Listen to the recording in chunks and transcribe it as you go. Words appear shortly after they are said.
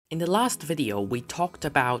In the last video, we talked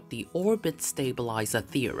about the Orbit-stabiliser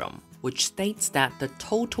theorem, which states that the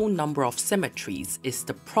total number of symmetries is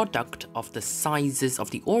the product of the sizes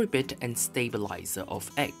of the orbit and stabilizer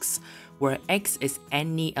of X, where X is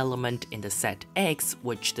any element in the set X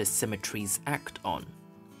which the symmetries act on.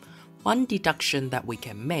 One deduction that we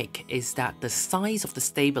can make is that the size of the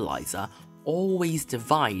stabilizer always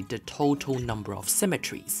divides the total number of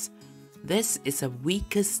symmetries. This is a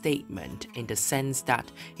weaker statement in the sense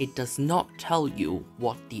that it does not tell you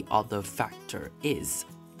what the other factor is.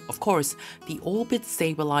 Of course, the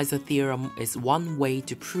Orbit-stabiliser theorem is one way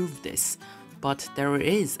to prove this, but there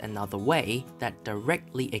is another way that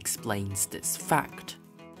directly explains this fact.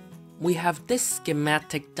 We have this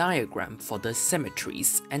schematic diagram for the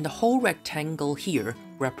symmetries, and the whole rectangle here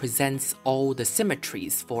represents all the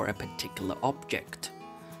symmetries for a particular object.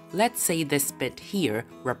 Let's say this bit here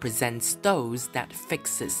represents those that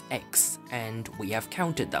fixes X, and we have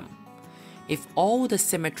counted them. If all the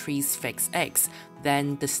symmetries fix X,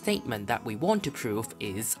 then the statement that we want to prove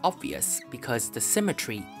is obvious because the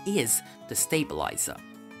symmetry is the stabilizer.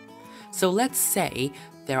 So let's say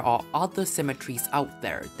there are other symmetries out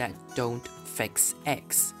there that don't fix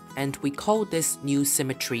X, and we call this new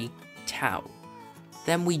symmetry tau.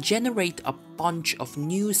 Then we generate a bunch of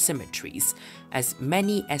new symmetries, as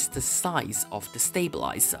many as the size of the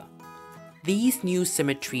stabilizer. These new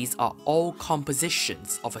symmetries are all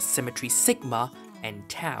compositions of a symmetry sigma and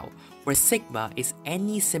tau, where sigma is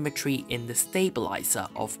any symmetry in the stabilizer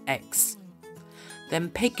of X. Then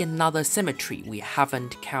pick another symmetry we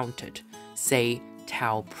haven't counted, say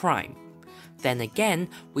tau prime. Then again,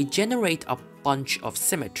 we generate a bunch of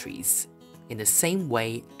symmetries in the same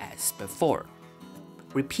way as before.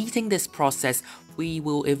 Repeating this process, we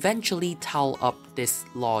will eventually tile up this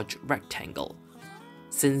large rectangle.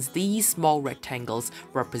 Since these small rectangles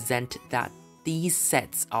represent that these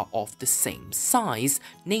sets are of the same size,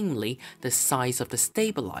 namely the size of the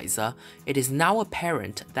stabilizer, it is now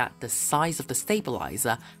apparent that the size of the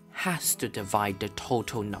stabilizer has to divide the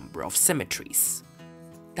total number of symmetries.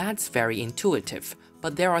 That's very intuitive,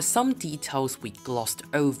 but there are some details we glossed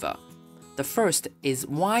over. The first is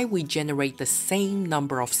why we generate the same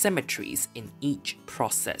number of symmetries in each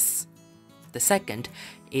process. The second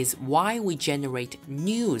is why we generate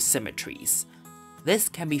new symmetries. This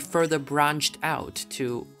can be further branched out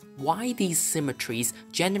to why these symmetries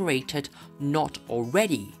generated not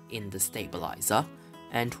already in the stabilizer,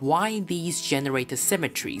 and why these generated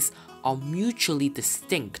symmetries are mutually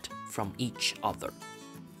distinct from each other.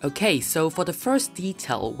 Okay, so for the first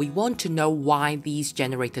detail, we want to know why these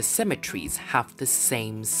generated symmetries have the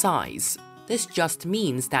same size. This just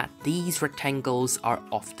means that these rectangles are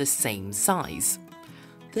of the same size.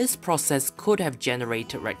 This process could have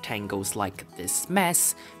generated rectangles like this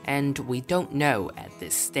mess, and we don't know at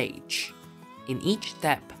this stage. In each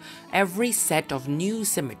step, every set of new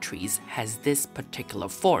symmetries has this particular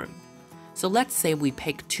form. So let's say we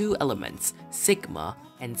pick two elements, sigma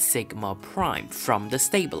and sigma prime, from the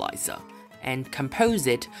stabilizer, and compose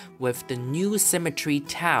it with the new symmetry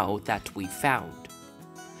tau that we found.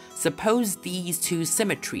 Suppose these two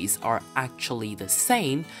symmetries are actually the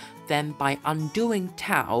same, then by undoing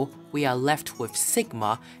tau, we are left with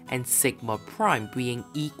sigma and sigma prime being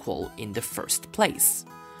equal in the first place.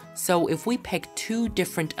 So if we pick two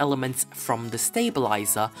different elements from the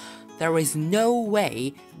stabilizer, there is no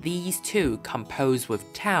way these two compose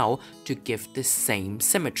with tau to give the same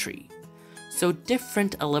symmetry. So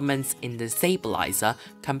different elements in the stabilizer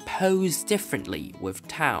compose differently with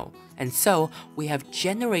tau, and so we have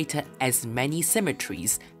generated as many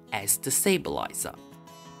symmetries as the stabilizer.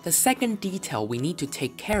 The second detail we need to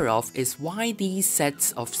take care of is why these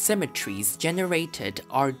sets of symmetries generated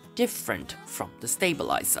are different from the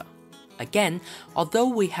stabilizer. Again, although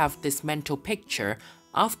we have this mental picture,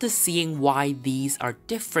 after seeing why these are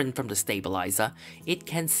different from the stabilizer, it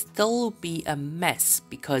can still be a mess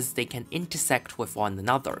because they can intersect with one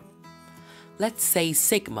another. Let's say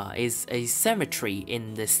sigma is a symmetry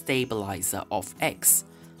in the stabilizer of X.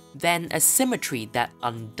 Then a symmetry that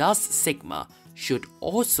undoes sigma should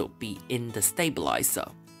also be in the stabilizer.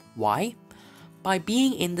 Why? By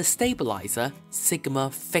being in the stabilizer, sigma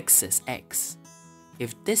fixes X.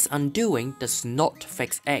 If this undoing does not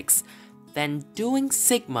fix X, then doing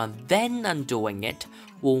sigma then undoing it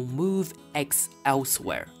will move X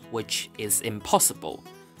elsewhere, which is impossible.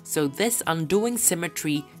 So this undoing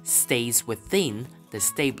symmetry stays within the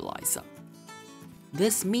stabilizer.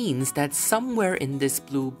 This means that somewhere in this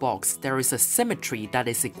blue box there is a symmetry that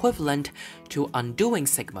is equivalent to undoing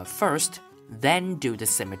sigma first, then do the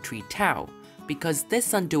symmetry tau, because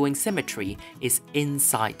this undoing symmetry is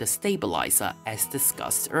inside the stabilizer as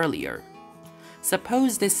discussed earlier.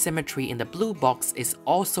 Suppose this symmetry in the blue box is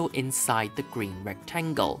also inside the green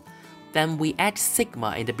rectangle, then we add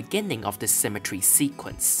sigma in the beginning of the symmetry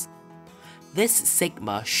sequence. This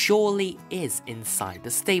sigma surely is inside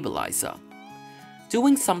the stabilizer.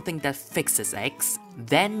 Doing something that fixes x,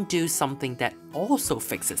 then do something that also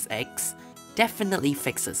fixes x, definitely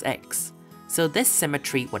fixes x. So this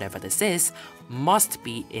symmetry, whatever this is, must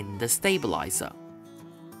be in the stabilizer.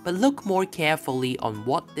 But look more carefully on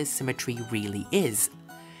what this symmetry really is.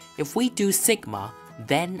 If we do sigma,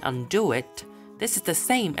 then undo it, this is the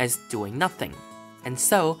same as doing nothing. And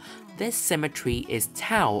so, this symmetry is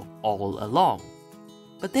tau all along.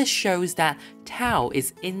 But this shows that tau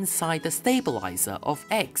is inside the stabilizer of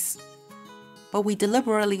x. But we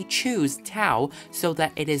deliberately choose tau so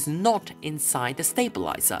that it is not inside the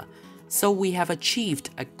stabilizer, so we have achieved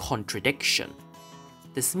a contradiction.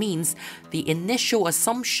 This means the initial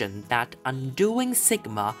assumption that undoing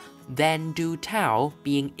sigma then do tau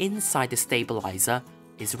being inside the stabilizer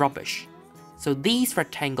is rubbish. So these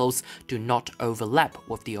rectangles do not overlap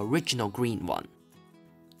with the original green one.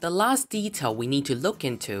 The last detail we need to look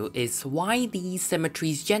into is why these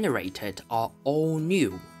symmetries generated are all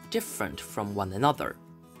new, different from one another.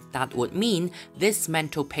 That would mean this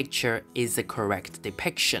mental picture is a correct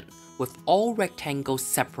depiction, with all rectangles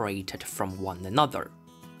separated from one another.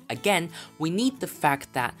 Again, we need the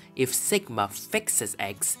fact that if sigma fixes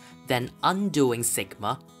x, then undoing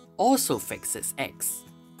sigma also fixes x.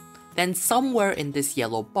 Then somewhere in this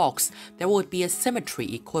yellow box, there would be a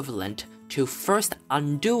symmetry equivalent to first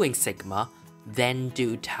undoing sigma, then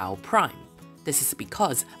do tau prime. This is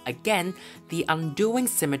because, again, the undoing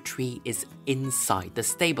symmetry is inside the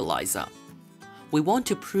stabilizer. We want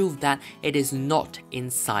to prove that it is not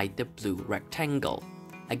inside the blue rectangle.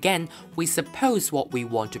 Again, we suppose what we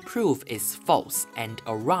want to prove is false and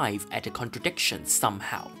arrive at a contradiction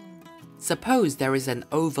somehow. Suppose there is an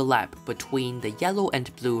overlap between the yellow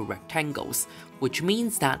and blue rectangles, which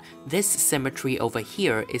means that this symmetry over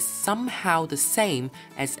here is somehow the same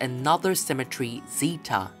as another symmetry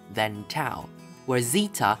zeta then tau, where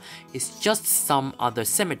zeta is just some other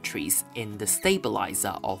symmetries in the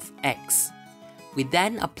stabilizer of x. We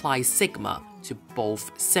then apply sigma to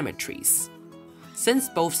both symmetries. Since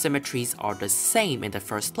both symmetries are the same in the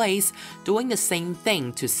first place, doing the same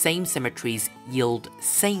thing to same symmetries yield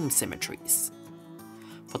same symmetries.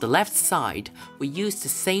 For the left side, we use the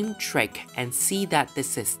same trick and see that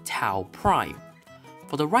this is tau prime.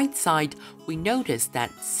 For the right side, we notice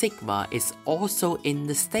that sigma is also in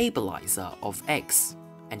the stabilizer of x.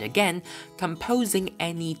 And again, composing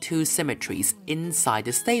any two symmetries inside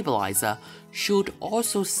the stabilizer should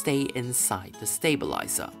also stay inside the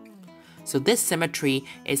stabilizer. So this symmetry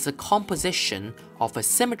is a composition of a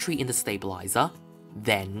symmetry in the stabilizer,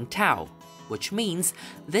 then tau, which means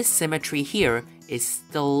this symmetry here is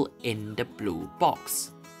still in the blue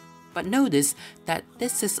box. But notice that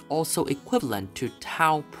this is also equivalent to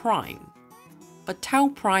tau prime. But tau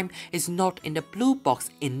prime is not in the blue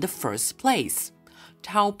box in the first place.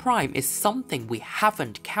 Tau prime is something we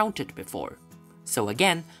haven't counted before. So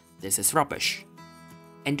again, this is rubbish.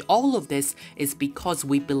 And all of this is because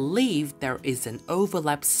we believe there is an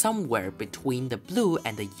overlap somewhere between the blue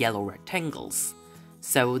and the yellow rectangles.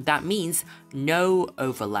 So that means no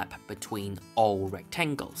overlap between all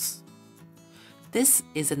rectangles. This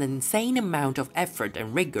is an insane amount of effort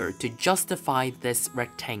and rigor to justify this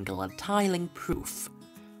rectangular tiling proof.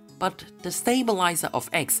 But the stabilizer of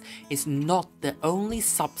x is not the only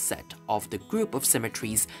subset of the group of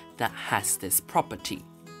symmetries that has this property.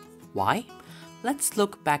 Why? Let's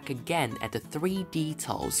look back again at the three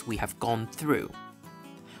details we have gone through.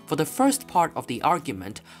 For the first part of the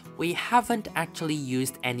argument, we haven't actually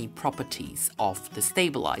used any properties of the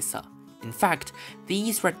stabilizer. In fact,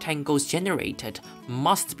 these rectangles generated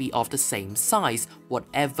must be of the same size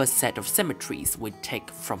whatever set of symmetries we take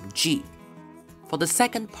from G. For the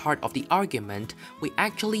second part of the argument, we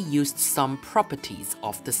actually used some properties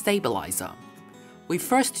of the stabilizer. We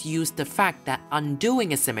first used the fact that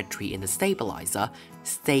undoing a symmetry in the stabilizer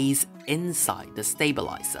stays inside the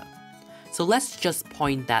stabilizer. So let's just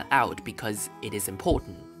point that out because it is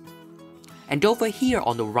important. And over here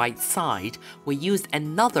on the right side, we used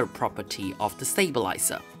another property of the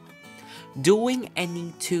stabilizer. Doing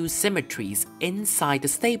any two symmetries inside the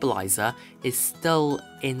stabilizer is still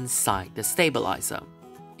inside the stabilizer.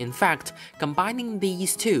 In fact, combining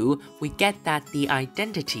these two, we get that the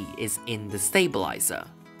identity is in the stabilizer,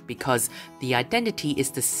 because the identity is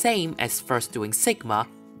the same as first doing sigma,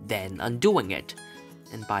 then undoing it.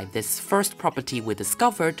 And by this first property we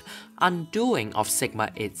discovered, undoing of sigma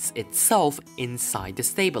is itself inside the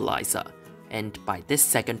stabilizer. And by this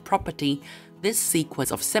second property, this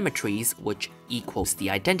sequence of symmetries, which equals the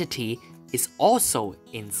identity, is also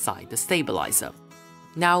inside the stabilizer.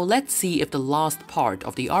 Now let's see if the last part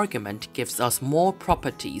of the argument gives us more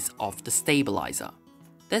properties of the stabilizer.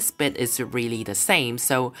 This bit is really the same,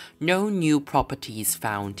 so no new properties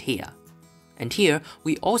found here. And here,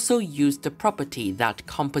 we also use the property that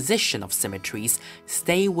composition of symmetries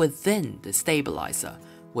stay within the stabilizer,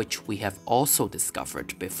 which we have also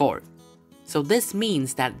discovered before. So this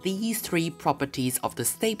means that these three properties of the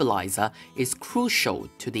stabilizer is crucial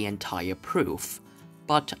to the entire proof.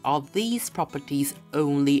 But are these properties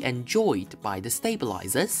only enjoyed by the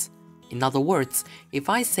stabilizers? In other words, if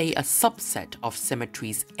I say a subset of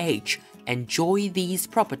symmetries H enjoy these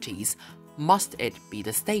properties, must it be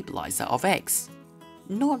the stabilizer of X?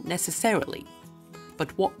 Not necessarily.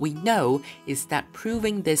 But what we know is that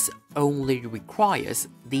proving this only requires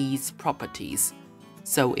these properties.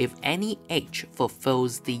 So if any H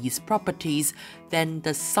fulfills these properties, then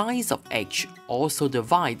the size of H also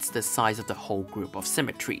divides the size of the whole group of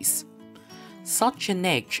symmetries. Such an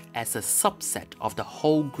H as a subset of the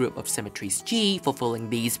whole group of symmetries G fulfilling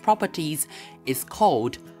these properties is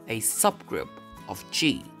called a subgroup of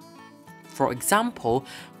G. For example,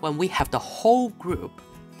 when we have the whole group,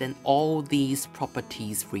 then all these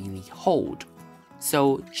properties really hold.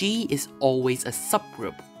 So G is always a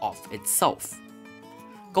subgroup of itself.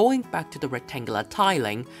 Going back to the rectangular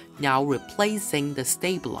tiling, now replacing the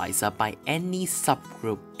stabilizer by any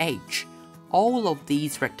subgroup H, all of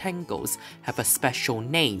these rectangles have a special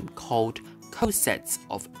name called cosets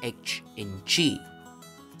of H in G.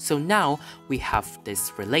 So now we have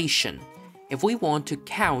this relation. If we want to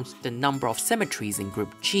count the number of symmetries in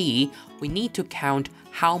group G, we need to count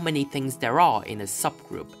how many things there are in a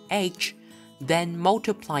subgroup H, then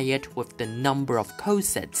multiply it with the number of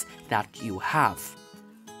cosets that you have.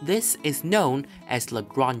 This is known as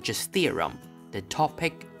Lagrange's theorem, the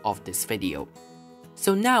topic of this video.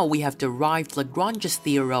 So now we have derived Lagrange's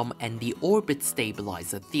theorem and the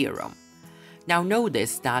Orbit-stabiliser theorem. Now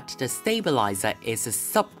notice that the stabilizer is a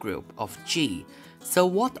subgroup of G. So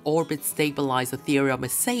what Orbit-stabiliser theorem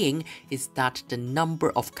is saying is that the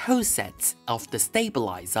number of cosets of the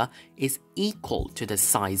stabilizer is equal to the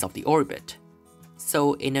size of the orbit.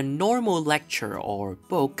 So in a normal lecture or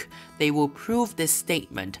book, they will prove this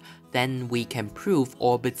statement, then we can prove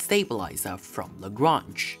Orbit-stabiliser from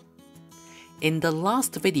Lagrange. In the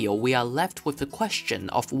last video, we are left with the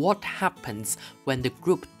question of what happens when the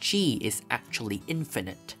group G is actually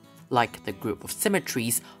infinite, like the group of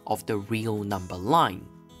symmetries of the real number line.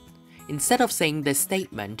 Instead of saying this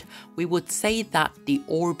statement, we would say that the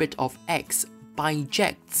orbit of X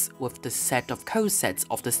bijects with the set of cosets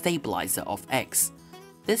of the stabilizer of X.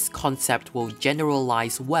 This concept will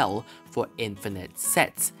generalize well for infinite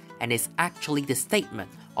sets, and is actually the statement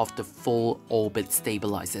of the full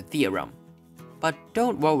Orbit-stabiliser theorem. But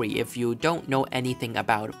don't worry if you don't know anything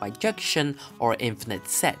about bijection or infinite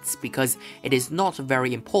sets, because it is not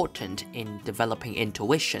very important in developing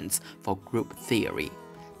intuitions for group theory.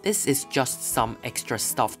 This is just some extra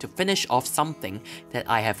stuff to finish off something that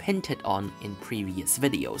I have hinted on in previous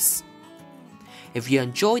videos. If you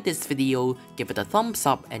enjoyed this video, give it a thumbs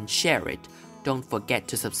up and share it. Don't forget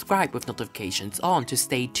to subscribe with notifications on to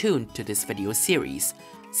stay tuned to this video series.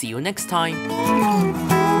 See you next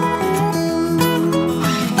time!